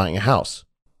if you're buying a house.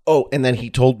 Oh, and then he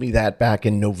told me that back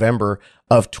in November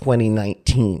of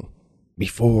 2019,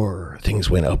 before things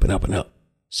went up and up and up.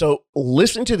 So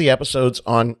listen to the episodes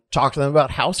on Talk to Them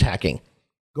About House Hacking.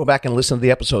 Go back and listen to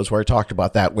the episodes where I talked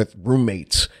about that with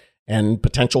roommates and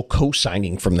potential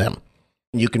co-signing from them.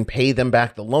 You can pay them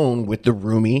back the loan with the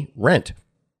roomie rent.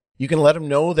 You can let them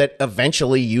know that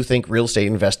eventually you think real estate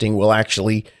investing will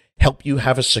actually help you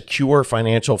have a secure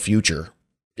financial future.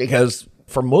 Because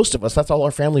for most of us, that's all our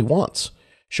family wants.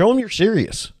 Show them you're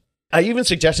serious. I even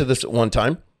suggested this at one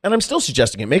time, and I'm still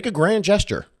suggesting it. Make a grand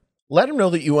gesture. Let them know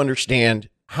that you understand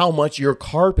how much your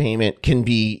car payment can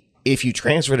be if you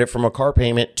transferred it from a car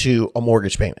payment to a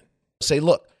mortgage payment. Say,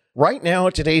 look, right now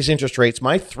at today's interest rates,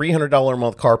 my $300 a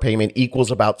month car payment equals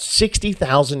about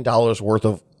 $60,000 worth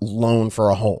of loan for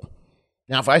a home.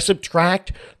 Now, if I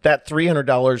subtract that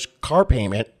 $300 car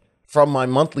payment from my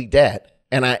monthly debt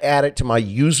and I add it to my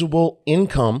usable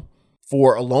income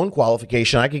for a loan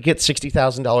qualification, I could get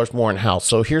 $60,000 more in house.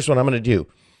 So here's what I'm going to do.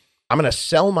 I'm going to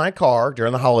sell my car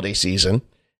during the holiday season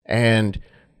and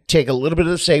take a little bit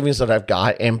of the savings that I've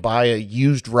got and buy a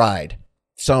used ride,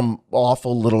 some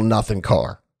awful little nothing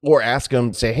car. Or ask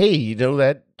them, say, hey, you know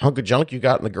that hunk of junk you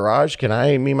got in the garage? Can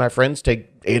me and my friends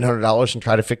take $800 and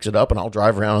try to fix it up and I'll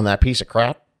drive around on that piece of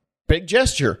crap? Big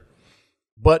gesture.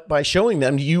 But by showing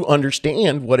them you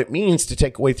understand what it means to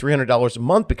take away $300 a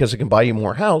month because it can buy you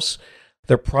more house,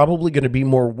 they're probably going to be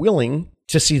more willing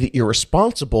to see that you're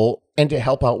responsible and to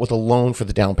help out with a loan for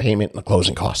the down payment and the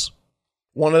closing costs.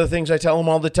 One of the things I tell them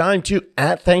all the time, too,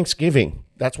 at Thanksgiving,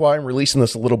 that's why I'm releasing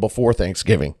this a little before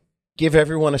Thanksgiving. Give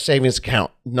everyone a savings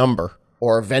account number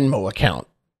or a Venmo account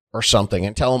or something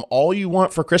and tell them all you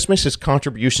want for Christmas is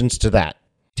contributions to that.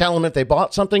 Tell them if they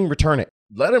bought something, return it.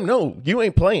 Let them know you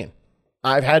ain't playing.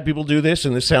 I've had people do this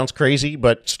and this sounds crazy,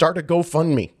 but start a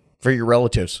GoFundMe for your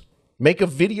relatives. Make a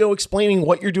video explaining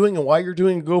what you're doing and why you're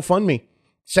doing a GoFundMe.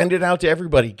 Send it out to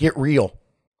everybody. Get real.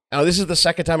 Now, this is the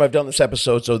second time I've done this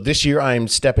episode, so this year I'm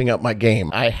stepping up my game.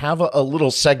 I have a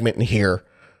little segment in here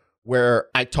where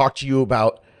I talk to you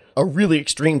about a really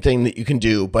extreme thing that you can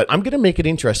do, but I'm going to make it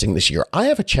interesting this year. I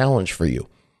have a challenge for you.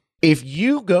 If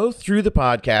you go through the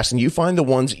podcast and you find the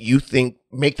ones that you think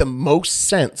make the most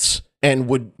sense and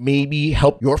would maybe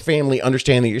help your family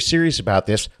understand that you're serious about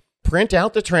this, print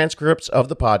out the transcripts of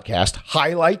the podcast,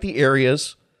 highlight the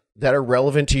areas that are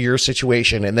relevant to your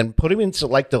situation, and then put them into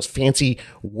like those fancy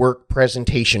work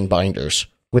presentation binders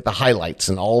with the highlights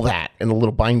and all that and a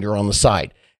little binder on the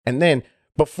side. And then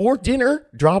Before dinner,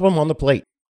 drop them on the plate.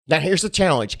 Now, here's the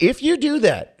challenge. If you do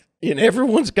that, and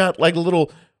everyone's got like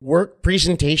little work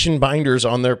presentation binders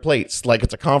on their plates, like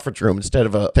it's a conference room instead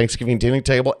of a Thanksgiving dinner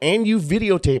table, and you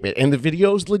videotape it, and the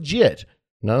video's legit,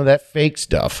 none of that fake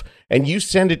stuff, and you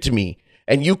send it to me,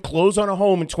 and you close on a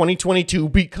home in 2022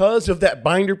 because of that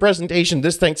binder presentation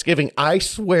this Thanksgiving, I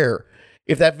swear,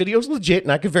 if that video's legit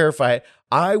and I can verify it,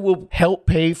 I will help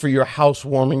pay for your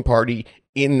housewarming party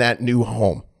in that new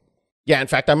home. Yeah, in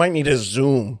fact, I might need a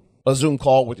Zoom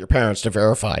call with your parents to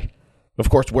verify.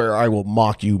 Of course, where I will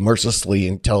mock you mercilessly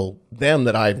and tell them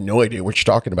that I have no idea what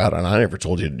you're talking about, and I never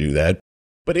told you to do that.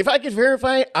 But if I can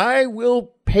verify, I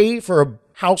will pay for a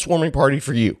housewarming party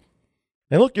for you.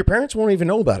 And look, your parents won't even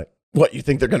know about it. What, you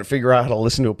think they're going to figure out how to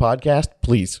listen to a podcast?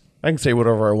 Please, I can say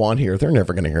whatever I want here. They're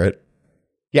never going to hear it.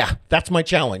 Yeah, that's my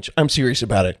challenge. I'm serious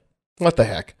about it. What the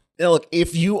heck? Now, look,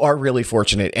 if you are really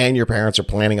fortunate and your parents are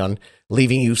planning on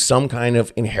leaving you some kind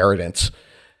of inheritance,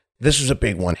 this is a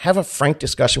big one. Have a frank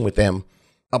discussion with them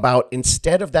about,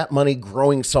 instead of that money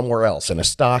growing somewhere else in a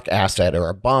stock asset or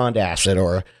a bond asset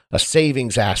or a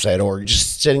savings asset or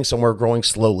just sitting somewhere growing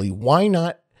slowly, why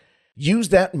not use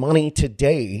that money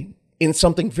today in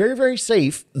something very, very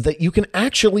safe that you can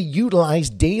actually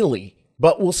utilize daily,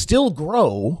 but will still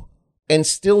grow and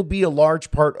still be a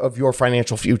large part of your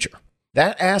financial future?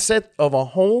 That asset of a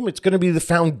home, it's going to be the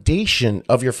foundation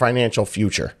of your financial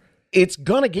future. It's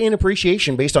going to gain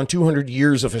appreciation based on 200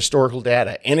 years of historical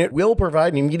data, and it will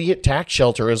provide an immediate tax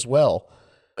shelter as well.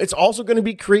 It's also going to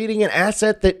be creating an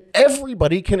asset that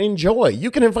everybody can enjoy.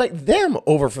 You can invite them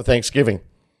over for Thanksgiving,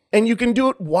 and you can do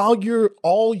it while you're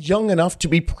all young enough to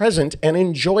be present and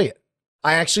enjoy it.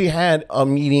 I actually had a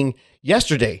meeting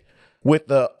yesterday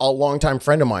with a longtime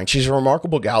friend of mine. She's a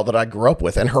remarkable gal that I grew up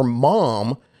with, and her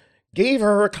mom gave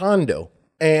her a condo.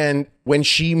 And when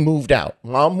she moved out,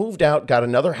 mom moved out, got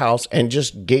another house, and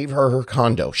just gave her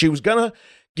condo. She was going to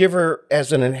give her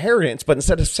as an inheritance, but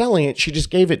instead of selling it, she just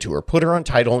gave it to her, put her on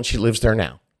title, and she lives there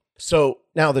now. So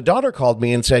now the daughter called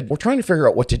me and said, we're trying to figure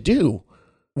out what to do.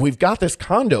 We've got this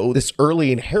condo, this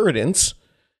early inheritance,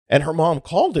 and her mom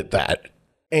called it that.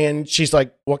 And she's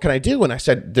like, what can I do? And I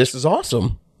said, this is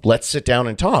awesome. Let's sit down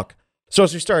and talk. So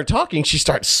as we started talking, she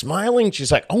started smiling.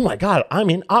 She's like, oh my God, I'm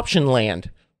in option land.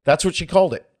 That's what she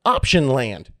called it, option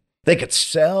land. They could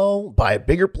sell, buy a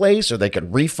bigger place, or they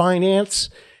could refinance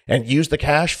and use the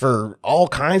cash for all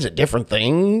kinds of different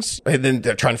things. And then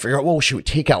they're trying to figure out, well, should we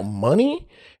take out money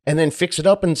and then fix it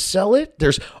up and sell it?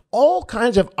 There's all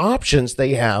kinds of options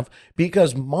they have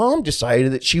because mom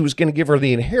decided that she was going to give her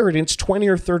the inheritance 20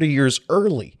 or 30 years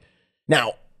early.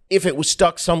 Now, if it was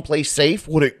stuck someplace safe,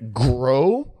 would it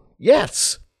grow?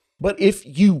 Yes. But if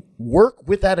you work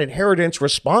with that inheritance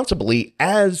responsibly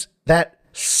as that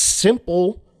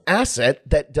simple asset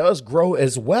that does grow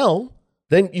as well,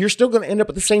 then you're still going to end up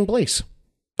at the same place.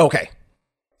 Okay.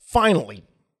 Finally,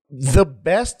 the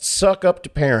best suck up to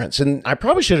parents, and I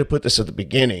probably should have put this at the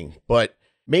beginning, but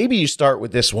maybe you start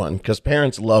with this one because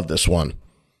parents love this one,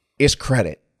 is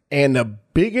credit. And the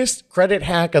biggest credit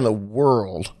hack in the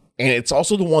world, and it's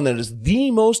also the one that is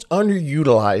the most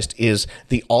underutilized, is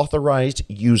the authorized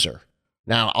user.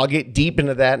 Now, I'll get deep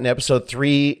into that in episode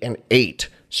 3 and 8,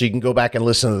 so you can go back and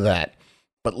listen to that.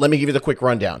 But let me give you the quick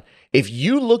rundown. If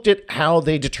you looked at how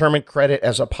they determine credit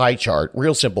as a pie chart,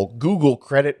 real simple, Google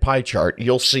credit pie chart,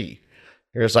 you'll see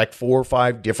there's like 4 or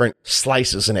 5 different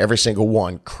slices in every single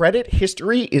one. Credit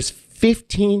history is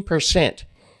 15%.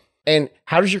 And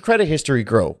how does your credit history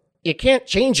grow? You can't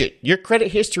change it. Your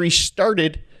credit history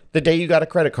started the day you got a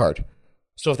credit card.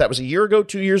 So if that was a year ago,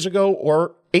 2 years ago,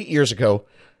 or 8 years ago,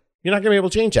 you're not going to be able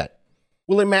to change that.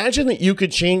 Well, imagine that you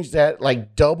could change that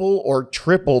like double or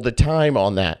triple the time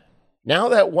on that. Now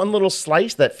that one little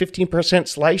slice, that 15%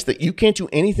 slice that you can't do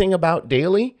anything about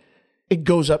daily, it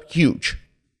goes up huge.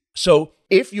 So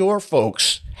if your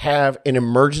folks have an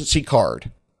emergency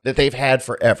card that they've had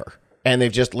forever and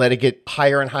they've just let it get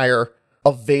higher and higher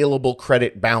available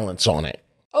credit balance on it,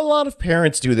 a lot of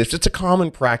parents do this. It's a common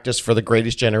practice for the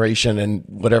greatest generation and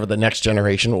whatever the next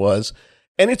generation was.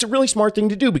 And it's a really smart thing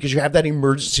to do because you have that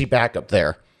emergency backup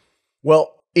there.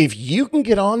 Well, if you can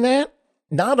get on that,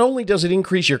 not only does it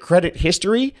increase your credit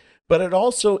history, but it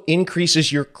also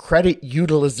increases your credit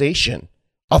utilization,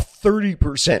 a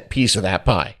 30% piece of that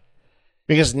pie.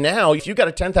 Because now, if you got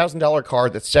a $10,000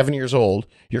 card that's 7 years old,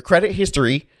 your credit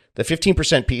history, the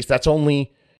 15% piece, that's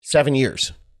only 7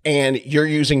 years. And you're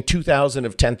using 2,000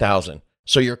 of 10,000.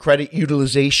 So your credit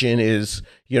utilization is,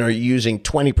 you're using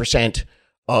 20%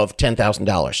 of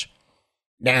 $10,000.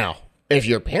 Now, if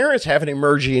your parents have an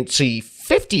emergency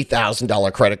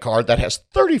 $50,000 credit card that has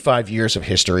 35 years of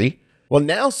history, well,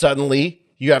 now suddenly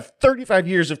You have 35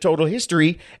 years of total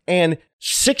history and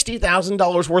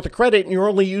 $60,000 worth of credit, and you're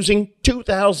only using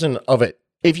 $2,000 of it.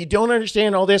 If you don't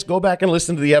understand all this, go back and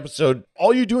listen to the episode.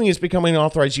 All you're doing is becoming an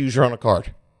authorized user on a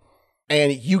card.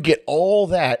 And you get all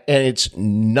that, and it's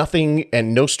nothing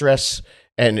and no stress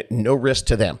and no risk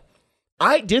to them.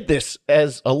 I did this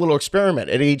as a little experiment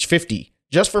at age 50,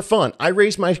 just for fun. I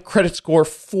raised my credit score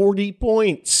 40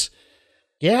 points.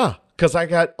 Yeah, because I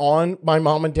got on my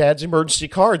mom and dad's emergency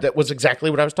card. That was exactly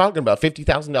what I was talking about.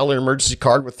 $50,000 emergency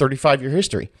card with 35-year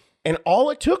history. And all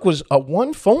it took was a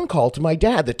one phone call to my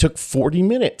dad that took 40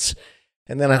 minutes.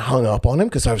 And then I hung up on him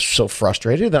because I was so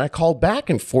frustrated. Then I called back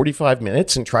in 45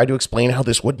 minutes and tried to explain how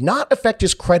this would not affect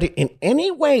his credit in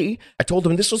any way. I told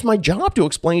him this was my job to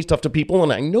explain stuff to people,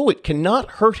 and I know it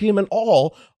cannot hurt him at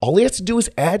all. All he has to do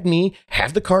is add me,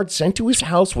 have the card sent to his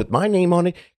house with my name on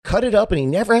it, cut it up, and he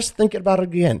never has to think about it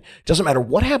again. Doesn't matter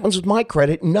what happens with my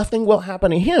credit, nothing will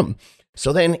happen to him.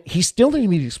 So then he still needed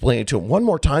me to explain it to him one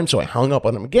more time, so I hung up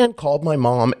on him again, called my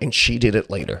mom, and she did it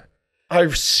later. I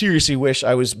seriously wish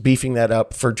I was beefing that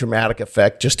up for dramatic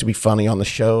effect just to be funny on the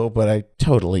show, but I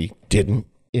totally didn't.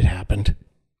 It happened.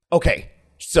 Okay,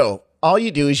 so all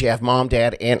you do is you have mom,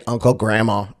 dad, aunt, uncle,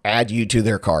 grandma add you to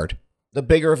their card. The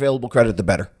bigger available credit, the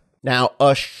better. Now,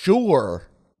 assure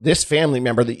this family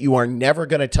member that you are never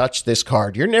going to touch this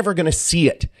card. You're never going to see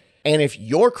it. And if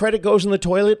your credit goes in the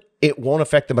toilet, it won't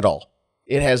affect them at all.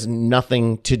 It has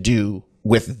nothing to do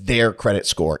with their credit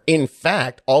score. In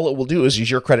fact, all it will do is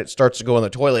as your credit starts to go in the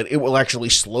toilet, it will actually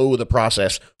slow the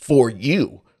process for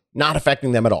you, not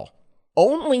affecting them at all.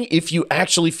 Only if you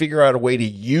actually figure out a way to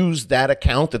use that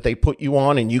account that they put you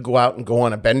on and you go out and go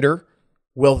on a bender,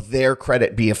 will their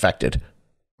credit be affected.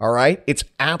 All right? It's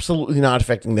absolutely not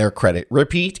affecting their credit.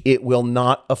 Repeat, it will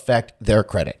not affect their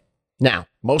credit. Now,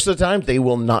 most of the time, they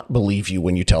will not believe you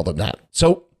when you tell them that.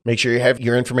 So make sure you have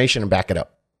your information and back it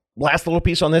up. Last little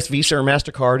piece on this, Visa or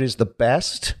MasterCard is the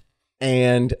best,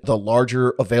 and the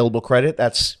larger available credit,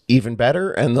 that's even better,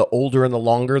 and the older and the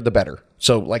longer, the better.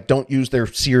 So, like, don't use their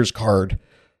Sears card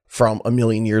from a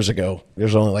million years ago.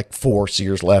 There's only like 4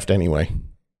 Sears left anyway.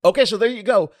 Okay, so there you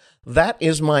go. That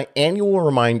is my annual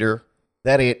reminder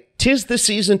that 'tis the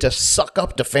season to suck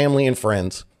up to family and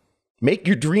friends. Make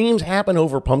your dreams happen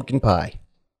over pumpkin pie.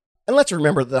 And let's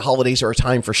remember that the holidays are a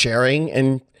time for sharing,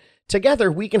 and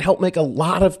together, we can help make a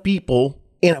lot of people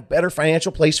in a better financial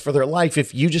place for their life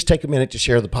if you just take a minute to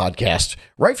share the podcast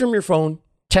right from your phone,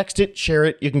 text it, share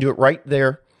it. You can do it right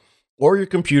there or your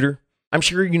computer. I'm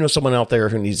sure you know someone out there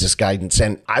who needs this guidance,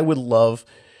 and I would love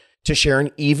to share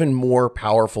an even more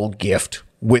powerful gift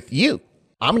with you.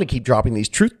 I'm going to keep dropping these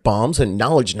truth bombs and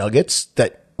knowledge nuggets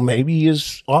that maybe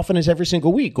as often as every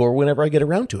single week or whenever I get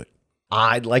around to it.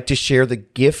 I'd like to share the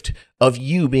gift of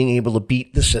you being able to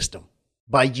beat the system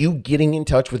by you getting in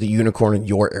touch with a unicorn in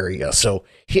your area. So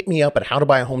hit me up at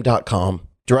howtobuyahome.com.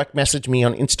 Direct message me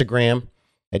on Instagram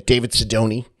at David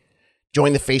Sidoni.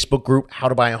 Join the Facebook group, How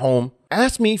to Buy a Home.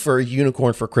 Ask me for a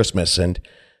unicorn for Christmas, and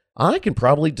I can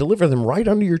probably deliver them right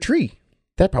under your tree.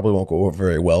 That probably won't go over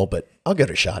very well, but I'll get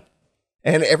a shot.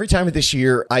 And every time of this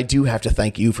year, I do have to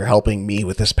thank you for helping me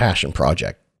with this passion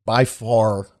project. By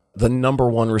far, the number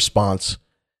one response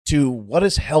to what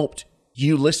has helped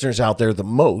you listeners out there the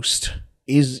most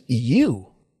is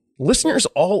you. Listeners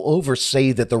all over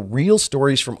say that the real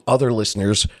stories from other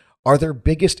listeners are their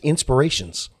biggest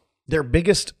inspirations, their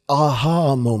biggest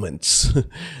aha moments.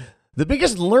 The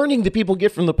biggest learning that people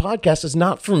get from the podcast is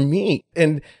not from me.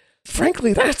 And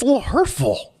frankly, that's a little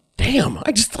hurtful. Damn,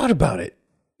 I just thought about it.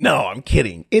 No, I'm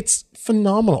kidding. It's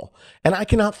phenomenal. And I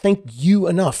cannot thank you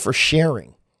enough for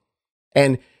sharing.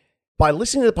 And by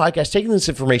listening to the podcast, taking this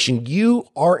information, you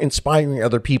are inspiring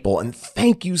other people. And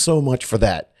thank you so much for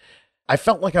that. I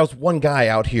felt like I was one guy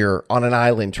out here on an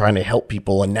island trying to help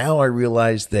people. And now I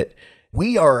realize that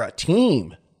we are a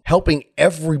team helping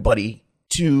everybody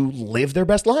to live their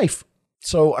best life.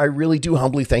 So I really do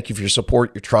humbly thank you for your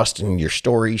support, your trust, and your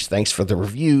stories. Thanks for the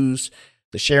reviews,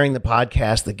 the sharing the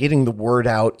podcast, the getting the word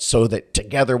out so that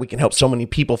together we can help so many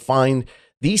people find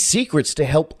these secrets to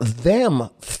help them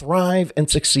thrive and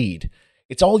succeed.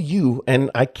 It's all you, and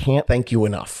I can't thank you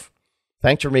enough.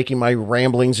 Thanks for making my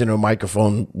ramblings into a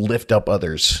microphone lift up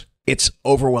others. It's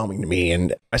overwhelming to me,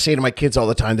 and I say to my kids all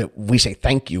the time that we say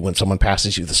thank you when someone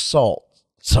passes you the salt.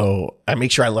 So I make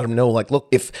sure I let them know, like, look,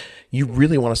 if you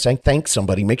really want to say thank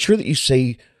somebody, make sure that you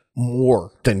say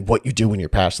more than what you do when you're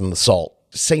passing the salt.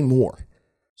 Say more.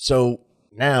 So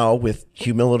now, with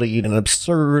humility and an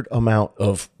absurd amount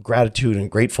of gratitude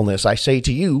and gratefulness, I say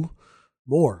to you,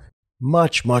 more,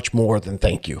 much, much more than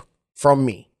thank you from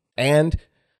me and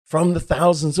from the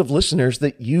thousands of listeners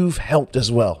that you've helped as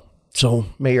well. So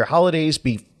may your holidays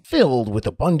be filled with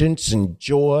abundance and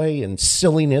joy and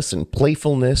silliness and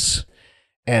playfulness.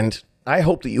 And I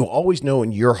hope that you always know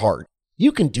in your heart,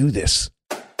 you can do this.